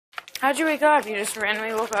How'd you wake up? You just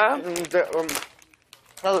randomly woke up?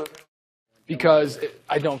 Because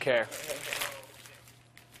I don't care.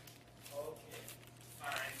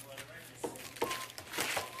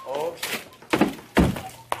 Okay.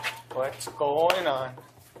 What's going on?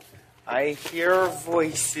 I hear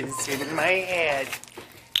voices in my head.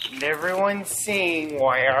 And everyone's saying,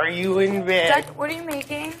 why are you in bed? Zach, what are you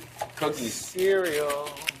making? Cookies. Cereal.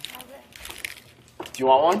 Do you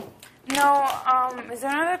want one? No, is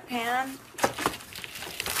there another pan?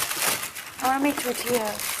 I want to make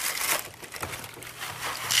tortillas.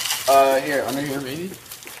 Here, under here, maybe?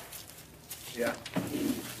 Yeah.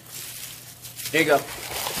 Here you go.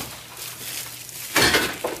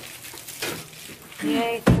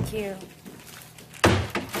 Yay, thank you.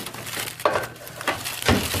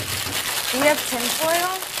 Do you have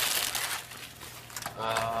tinfoil?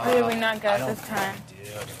 Or did we not get it this time? To be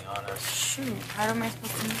honest. Shoot, how am I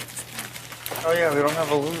supposed to make this time? Oh yeah, we don't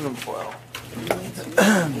have aluminum foil.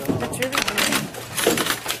 It's really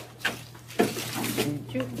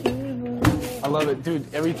I love it,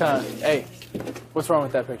 dude. Every time. Hey, what's wrong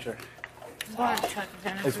with that picture? good.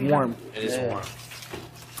 It's warm. It is warm.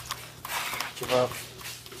 Give up.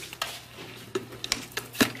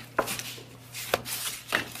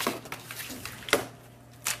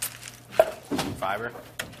 Fiber.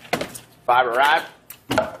 Fiber wrap.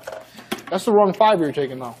 That's the wrong fiber you're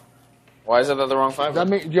taking, though. Why is that the wrong fiber? That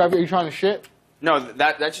make, are you trying to shit? No,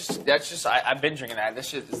 that's just I've been drinking that. This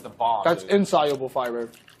shit is the bomb. That's dude. insoluble fiber.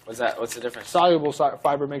 What's that? What's the difference? Soluble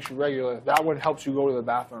fiber makes you regular. That one helps you go to the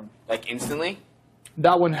bathroom. Like instantly?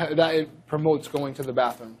 That one it promotes going to the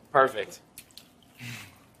bathroom. Perfect.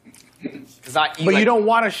 Cause I eat But like, you don't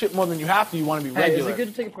want to shit more than you have to. You want to be Hey, is regular. it good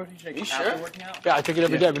to take a protein shake You after sure? working out? Yeah, I take it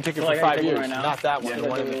every day. I've been taking it So, for like, I 5 take one years. right now? Not that one. Yeah, the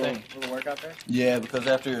one in the thing. Little workout there? Yeah, because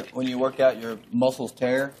after when you work out, your muscles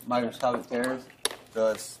tear, microscopic tears. So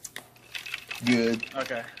it's good.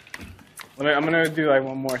 Okay. I'm gonna do like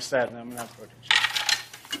one more set, and then I'm gonna have protein shake.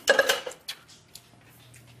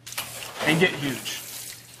 And get huge.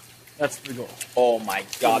 That's the goal. oh my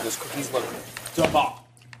god, those cookies look bomb.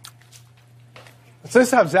 It's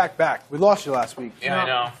nice to have Zach back. We lost you last week. Yeah, I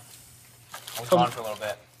know. I was gone for a little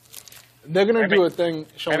bit. They're going to Rabbit. do a thing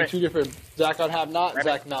showing Rabbit. two different Zach on have not, Rabbit.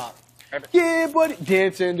 Zach not. Rabbit. Yeah, buddy.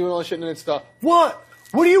 Dancing, doing all this shit, and then it's stuff. What?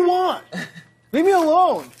 What do you want? Leave me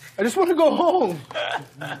alone. I just want to go home.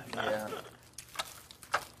 Yeah.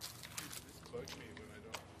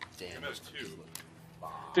 Damn.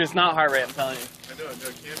 Dude, it's not heart rate, I'm telling you. I know, no, it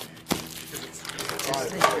can't be. Because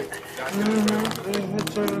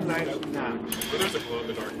But there's a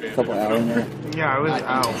glow-in-the-dark banner. Couple hours there. Yeah, I was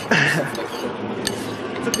out.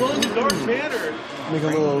 It's a glow-in-the-dark banner. Make a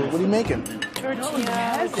little. What are you making?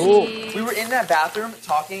 Tortillas. Cool. We were in that bathroom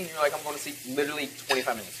talking, and you're like, I'm going to sleep literally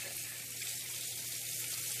 25 minutes.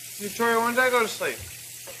 Victoria, when did I go to sleep?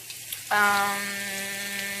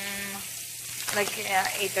 Like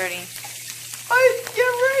 8:30. Yeah,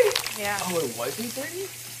 right. Yeah. Oh, it was 8:30?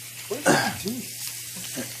 What did you do?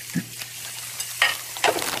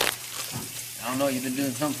 I don't know. You've been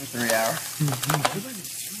doing something for 3 hours. You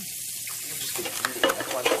just get weird. That's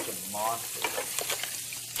why I'm such a monster.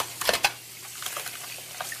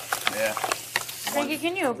 Yeah. Frankie,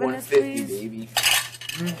 can you open this, 150, please? baby.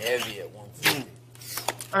 Heavy at 150.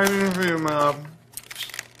 I'm in for you, Mom.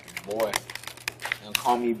 Boy. Don't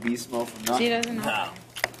call me beast mode for She nothing. doesn't know. No,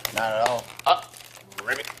 not at all.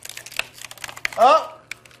 Ribbit. Oh!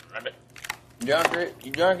 Ribbit. You drunk, Rick?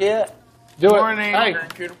 You drunk yet? Do it. Morning. Hey,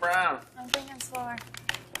 Computer Brown. I'm thinking slower.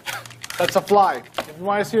 that's a fly. If you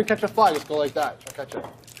want to see her catch a fly, just go like that. She'll catch it.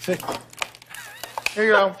 See? Here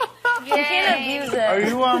you go. You can't abuse it. Are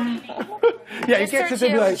you, Yeah, you can't sit there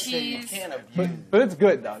and be like, cheese. but it's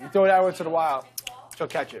good, though. You throw it out once in a while, she'll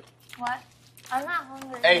catch it. What? I'm not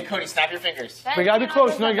hungry. Hey, Cody, snap your fingers. But you gotta be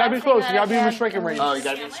close. No, you gotta be close. You gotta be in striking range. Oh, you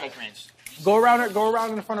gotta be in strike range. Go around it. Go around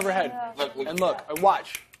in the front of her head. Look. And look. And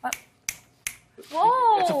watch.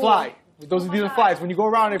 Whoa! It's a fly. These are flies. When you go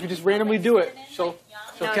around, if you just randomly do it, she'll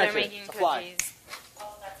No, catch they're it. making It's a fly.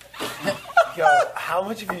 cookies. Yo, how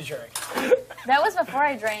much have you drank? That was before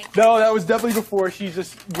I drank. No, that was definitely before. She's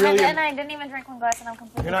just really. And I didn't even drink one glass, and I'm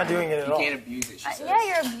completely. You're not doing it at You all. can't abuse it, she says. Yeah,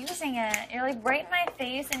 you're abusing it. You're like right in my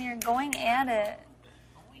face, and you're going at it.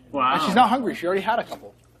 Wow. And she's not hungry. She already had a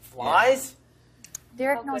couple. Flies?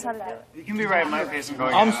 Derek knows how to do it. You can be right in my face and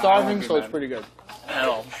going. I'm starving, so it's pretty good.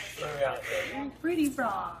 Hell. Pretty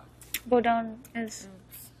frog. Bodon is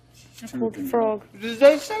a cool frog. Did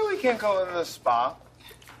they say we can't go in the spa?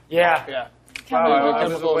 Yeah. Yeah. Can we Wow, go? I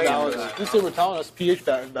was Chemical waiting for imbalance. that. At least they were telling us pH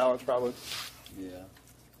imbalance probably. Yeah.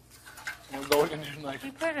 We're going in there and like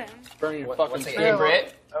You couldn't. burning your What- fucking what's it? skin. Hey,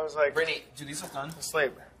 Britt. I was like, Brittany, do these look done?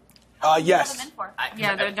 sleep. Yes.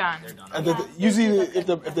 Yeah, they're done. Usually, if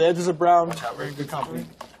the edges are brown, we're in good company.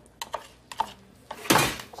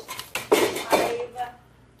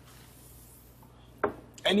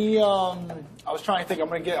 Any I was trying to think. I'm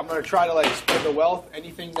gonna try to like spread the wealth.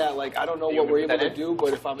 Anything that like I don't know what we're able to do,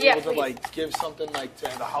 but if I'm able to like give something like to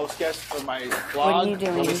the house guests for my vlog. What are you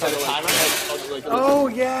doing? Oh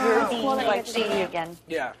yeah. Like see you again.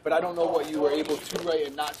 Yeah, but I don't know what you were able to write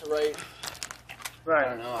and not to write. Right. I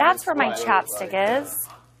don't know. That's where my chapstick is.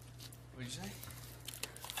 What'd you say?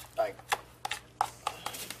 Like.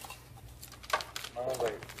 Was it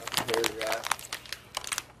like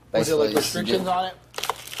Basically, restrictions on it?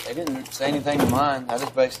 They didn't say anything to mine. I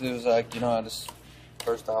just basically was like, I just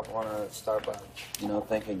first off want to start by,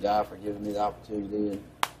 thanking God for giving me the opportunity and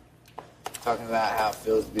talking about how it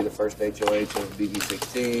feels to be the first HOH of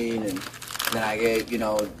BB16, and then I gave,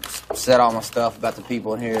 said all my stuff about the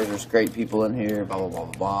people in here. There's great people in here. Blah blah blah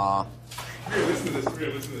blah blah. Listen to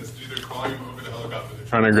this. Dude, they're calling him over the helicopter. They're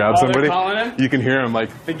trying to grab somebody. They're calling him? You can hear him like.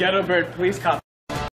 The Ghetto Bird Police Cop.